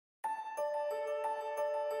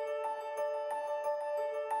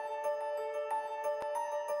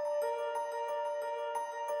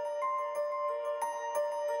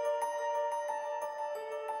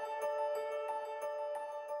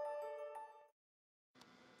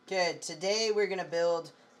Okay, today we're gonna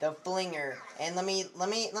build the flinger, and let me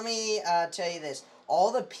tell you this.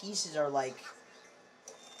 All the pieces are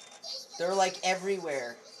they're like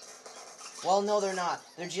everywhere. Well, no, they're not.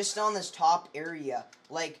 They're just on this top area.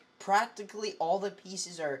 Like practically all the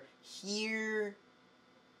pieces are here,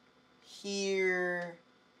 here,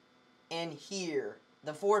 and here.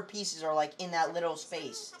 The 4 pieces are like in that little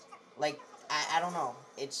space. Like I don't know.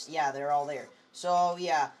 Yeah, they're all there. So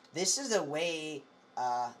yeah, this is the way.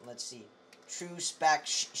 Let's see. True Spec.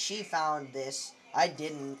 She found this. I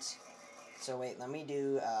didn't. So wait, let me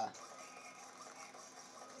do. My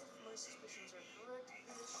suspicions are correct.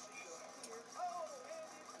 This should go here. Oh,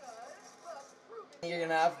 and it does. You're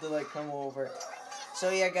gonna have to like come over. So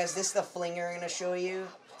yeah, guys, this is the flinger I'm gonna show you.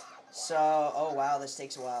 So, oh wow, this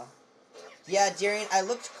takes a while. Yeah, Darian, I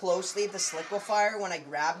looked closely at the liquefier when I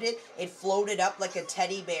grabbed it. It floated up like a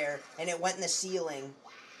teddy bear, and it went in the ceiling.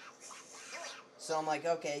 So I'm like,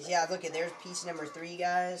 okay, yeah, look at there's piece number 3,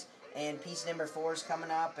 guys, and piece number 4 is coming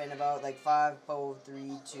up in about like 5, 4,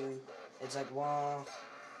 3, 2. It's like 1.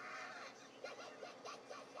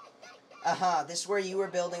 This is where you were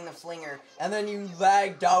building the flinger, and then you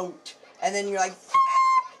lagged out, and then you're like,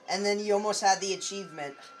 and then you almost had the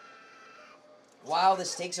achievement. Wow,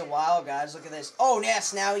 this takes a while, guys. Look at this. Oh,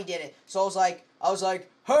 yes, now he did it. So I was like,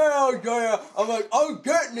 hell yeah. I'm like, I'm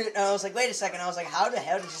getting it. And I was like, wait a second. I was like, how the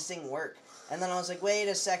hell does this thing work? And then I was like, wait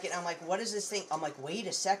a second. I'm like, what is this thing? I'm like, wait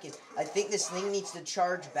a second. I think this thing needs to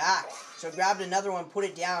charge back. So I grabbed another one, put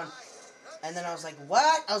it down. And then I was like,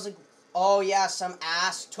 what? I was like, oh, yeah, some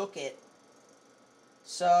ass took it.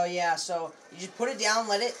 So, yeah, so you just put it down,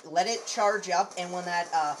 let it charge up, and when that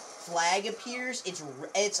flag appears, it's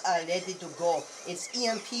ready to go. It's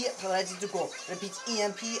EMP, ready to go. Repeats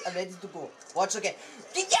EMP, ready to go. Watch, okay.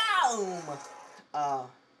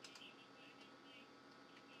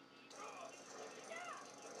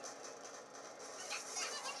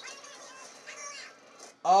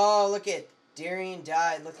 Oh, look it. Darian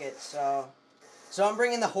died, look it, so I'm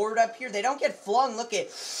bringing the horde up here. They don't get flung, look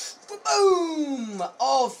it. Boom!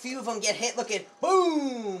 Oh, a few of them get hit, look at,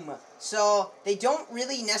 boom! So, they don't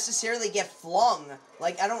really necessarily get flung.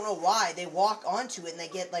 Like, I don't know why. They walk onto it and they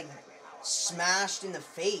get, like, smashed in the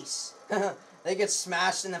face. They get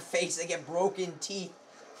smashed in the face. They get broken teeth.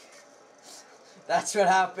 That's what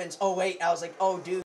happens. Oh, wait, I was like, oh, dude.